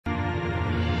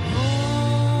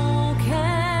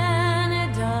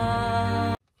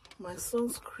my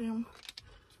sunscreen.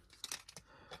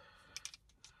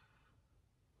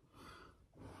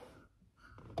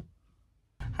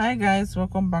 Hi guys,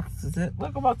 welcome back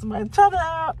to my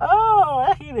channel.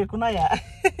 Oh,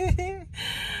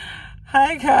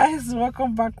 hi guys,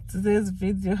 welcome back to today's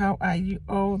video. How are you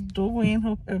all doing?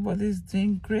 Hope everybody's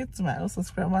doing great. To my old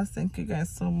subscribers, thank you guys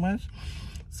so much.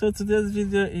 So today's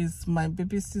video is my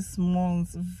baby 6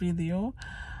 months video.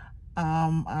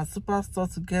 At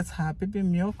Superstore to get her baby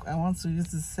milk. I want to use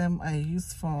the same I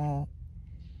used for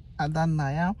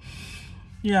Adanaya.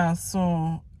 Yeah,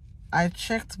 so I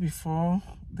checked before.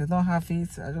 They don't have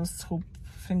it. I just hope,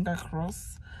 finger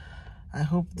crossed, I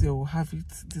hope they will have it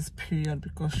this period,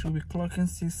 because she'll be clocking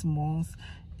 6 months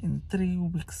in 3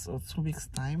 weeks or 2 weeks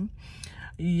time.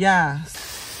 Yeah,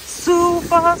 superstar.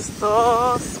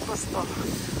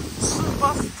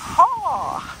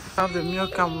 I have the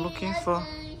milk I'm looking for.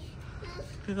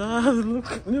 You don't have the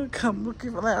milk I'm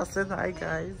looking for. Like I said, hi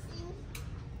guys.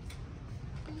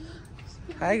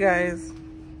 Hi guys.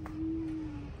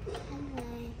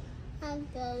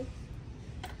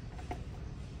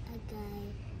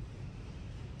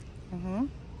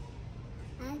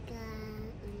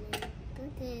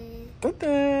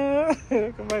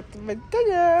 Welcome back to my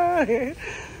channel.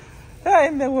 I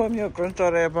never knew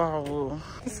control about.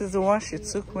 This is the one she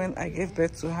took when I gave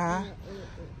birth to her.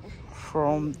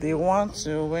 From day 1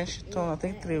 to when she turned, I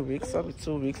think 3 weeks, or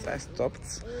 2 weeks, I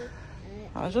stopped.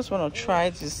 I just want to try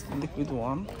this liquid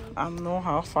one and know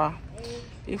how far.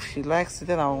 If she likes it,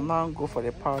 then I will now go for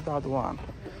the powdered one.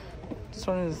 This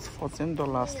one is $14.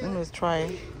 Let me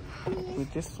try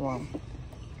with this one.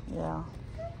 Yeah,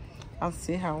 and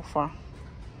see how far.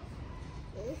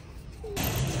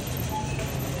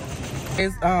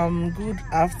 It's good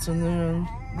afternoon.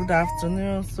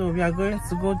 So we are going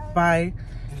to go buy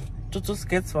tutu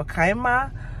skirts for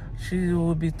Kaima. She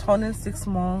will be turning 6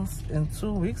 months in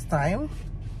 2 weeks time.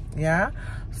 Yeah,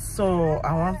 so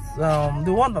I want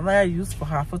the one that I used for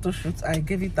her photo shoot. I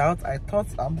gave it out. I thought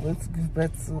I'm going to give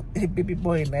birth to a baby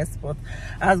boy next, but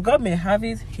as God may have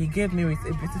it, he gave me with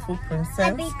a beautiful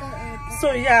princess.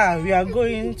 So yeah, we are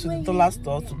going to the dollar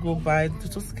store to go buy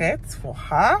tutu skirts for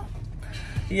her.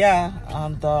 Yeah,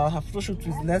 and her photo shoot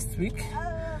is next week.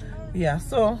 Yeah,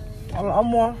 so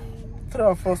more 3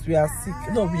 of us, we are sick.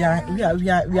 No, we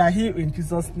are here in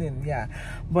Jesus' name. Yeah,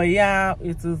 but yeah,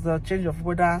 it is a change of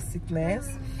weather, sickness.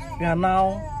 We are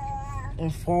now in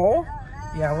fall.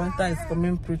 Yeah, winter is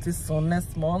coming pretty soon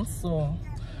next month. So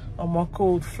more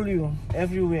cold, flu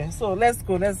everywhere. So let's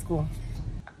go.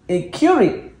 A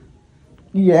curie.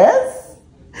 Yes.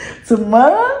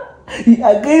 Tomorrow you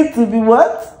are going to be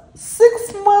what?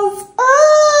 6 months.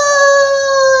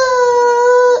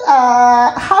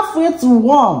 Halfway to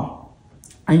 1.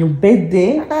 And your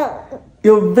birthday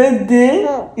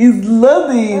is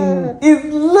loading.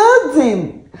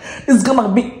 It's gonna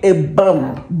be a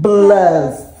bomb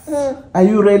blast. Are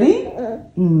you ready?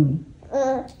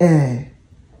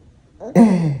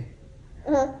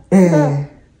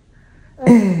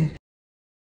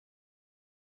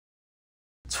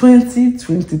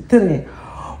 2023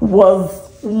 was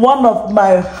one of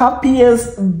my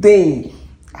happiest days,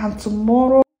 and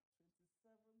tomorrow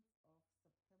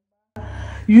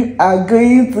you are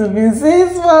going to be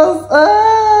 6 months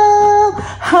old,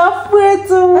 halfway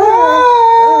to 1.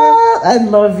 I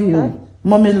love you.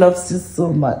 Mommy loves you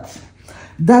so much.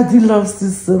 Daddy loves you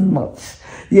so much.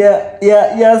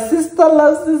 Your sister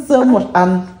loves you so much.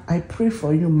 And I pray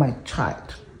for you, my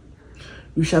child.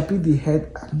 You shall be the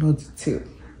head and not the tail.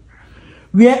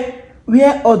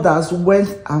 Where others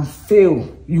went and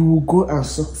failed, you will go and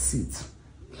succeed.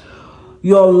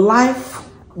 Your life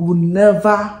will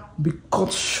never be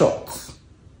cut short.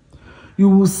 You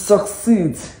will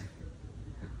succeed.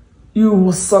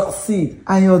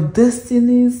 And your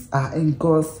destinies are in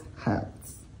God's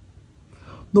hands.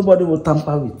 Nobody will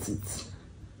tamper with it.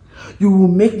 You will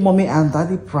make mommy and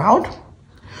daddy proud.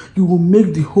 You will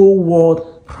make the whole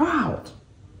world proud.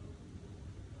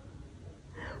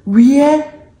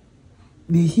 Where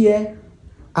they hear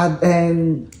at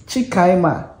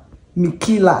Chikaima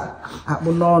Mikila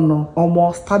Abunono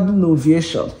almost studying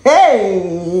ovation.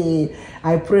 Hey,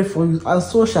 I pray for you, and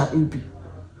so shall it be.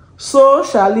 So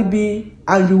shall it be,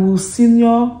 and you will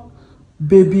senior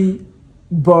baby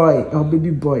boy or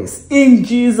baby boys in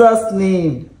Jesus'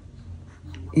 name.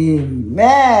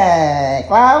 Amen.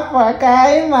 Clap for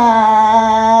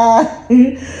Kaima.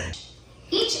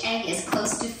 Each egg is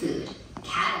close to food.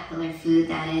 Caterpillar food,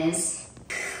 that is.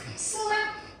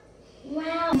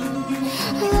 Wow.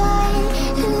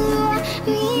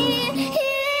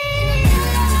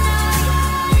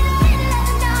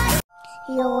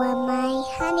 You are my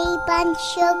honey bun. one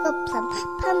sugar plum,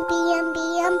 pumpkin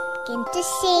to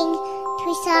sing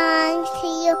 3 songs to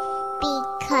you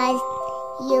because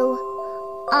you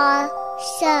are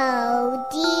so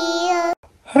dear.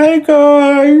 Hi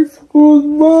guys, good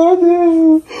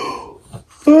morning.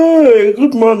 Hey,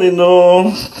 good morning,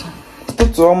 no.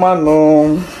 Good morning,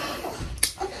 no.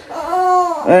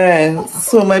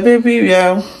 So my baby, we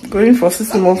are going for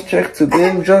 6 months check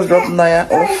today. We just dropped Naya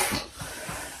off.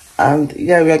 And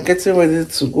yeah, we are getting ready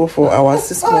to go for our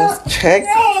 6 months check.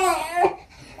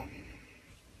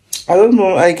 I don't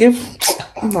know, I gave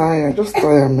Naya, just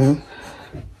tired, man.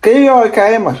 Can you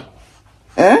okay, ma?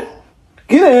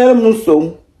 Get a hair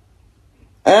muso.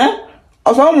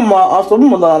 Some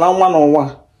mother and 1 on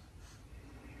 1.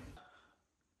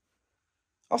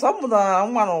 Or some mother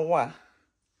and 1 on 1.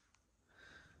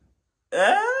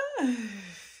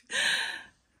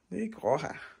 They call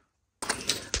her.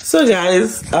 So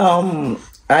guys,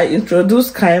 I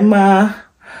introduced Kaima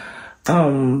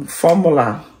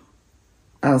formula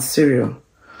and cereal.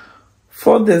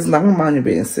 4 days now, man,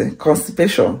 being say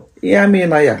constipation. Yeah, me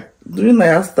Naya. During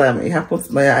Naya's time, it happened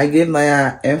to Naya. I gave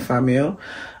Naya Enfamil,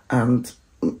 and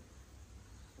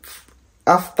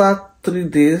after 3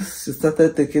 days, she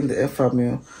started taking the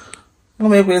Enfamil.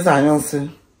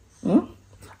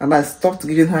 And I stopped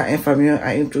giving her Enfamil.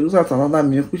 I introduced her to another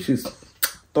milk, which is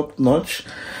top notch.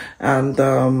 And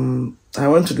I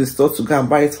went to the store to go and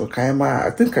buy it for Kaima.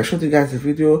 I think I showed you guys the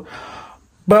video,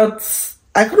 but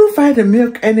I couldn't find the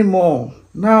milk anymore.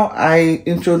 Now I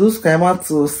introduced Kaima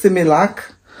to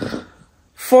Similac.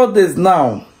 4 days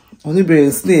now. Only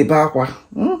being sleep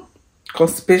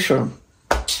constipation.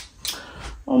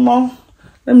 Oh no.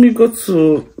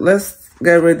 Let's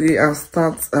get ready and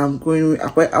start going.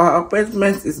 Our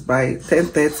appointment is by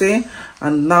 10:30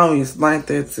 and now it's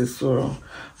 9:30, so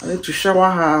I need to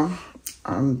shower her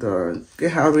and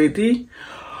get her ready.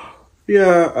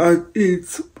 Yeah, and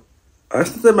I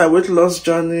started my weight loss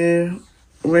journey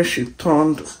when she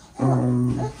turned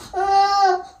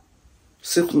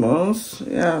 6 months.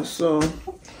 Yeah, so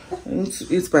I need to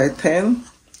eat by 10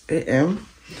 a.m.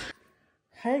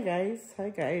 Hi guys,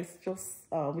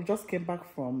 we just came back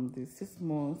from the 6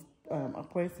 months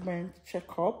appointment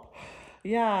checkup.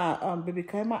 Yeah, baby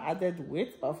Kaima added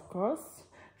weight, of course.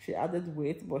 She added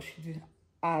weight, but she didn't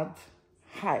add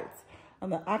height.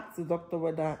 And I asked the doctor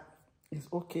whether it's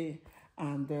okay,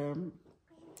 and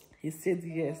he said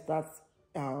yes, that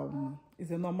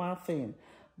is a normal thing,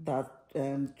 that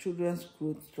children's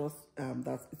growth just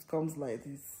that it comes like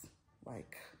this,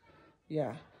 like,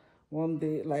 yeah, one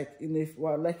day, like in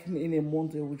a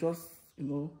month, they will just,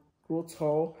 grow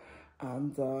tall,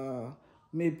 and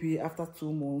maybe after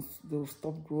 2 months they'll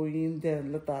stop growing,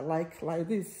 then later like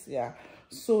this. Yeah,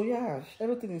 so yeah,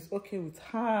 everything is okay with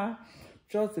her,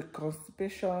 just the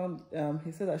constipation.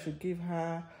 He said I should give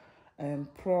her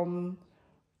plum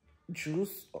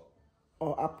juice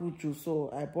or apple juice. So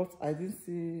I didn't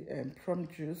see plum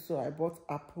juice, so I bought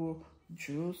apple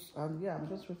juice. And yeah, I'm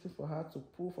just waiting for her to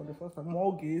pull for the first time.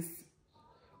 All gaze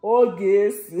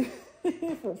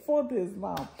for 4 days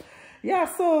now. Yeah,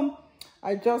 so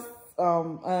I just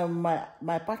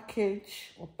my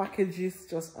packages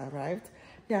just arrived.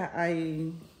 Yeah,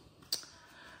 I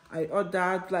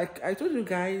ordered, like I told you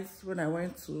guys when I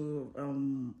went to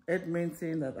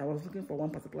Edmonton, that I was looking for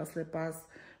one particular slippers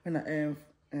when I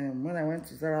went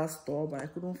to Zara store, but I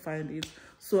couldn't find it.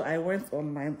 So I went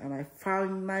online and I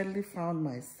finally found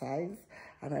my size,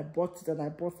 and I bought it, and I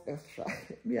bought extra.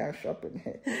 Me are shopping.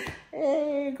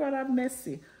 Hey, God have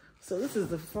mercy. So this is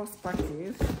the first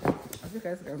package, as you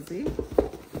guys can see.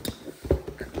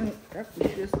 I have to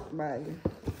use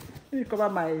let me cover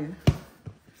my.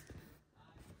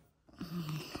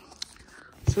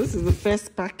 So this is the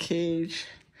first package,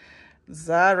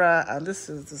 Zara, and this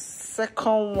is the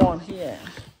second one here,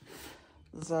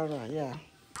 Zara. Yeah.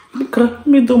 Okay, let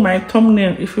me do my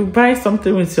thumbnail. If you buy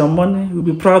something with your money, you'll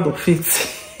be proud of it.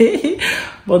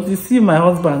 But you see, my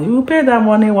husband, you will pay that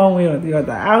money one way or the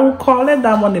other. I will collect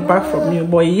that money back from you.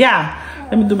 But yeah,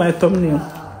 let me do my thumbnail.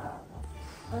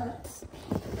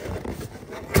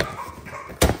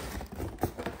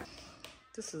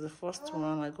 This is the first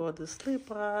one. I got the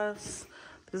slippers.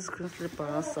 This green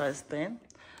slipper size 10.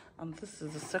 And this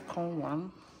is the second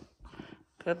one.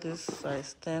 Got this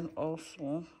size 10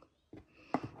 also.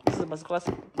 This is the particular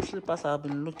slippers I've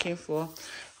been looking for.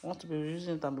 I want to be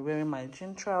using it and be wearing my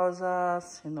jean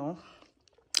trousers,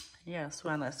 Yeah, so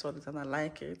when I saw this and I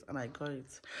like it and I got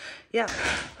it. Yeah.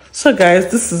 So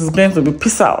guys, this is going to be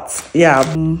peace out. Yeah,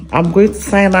 I'm going to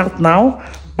sign out now.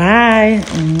 Bye.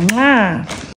 Mwah.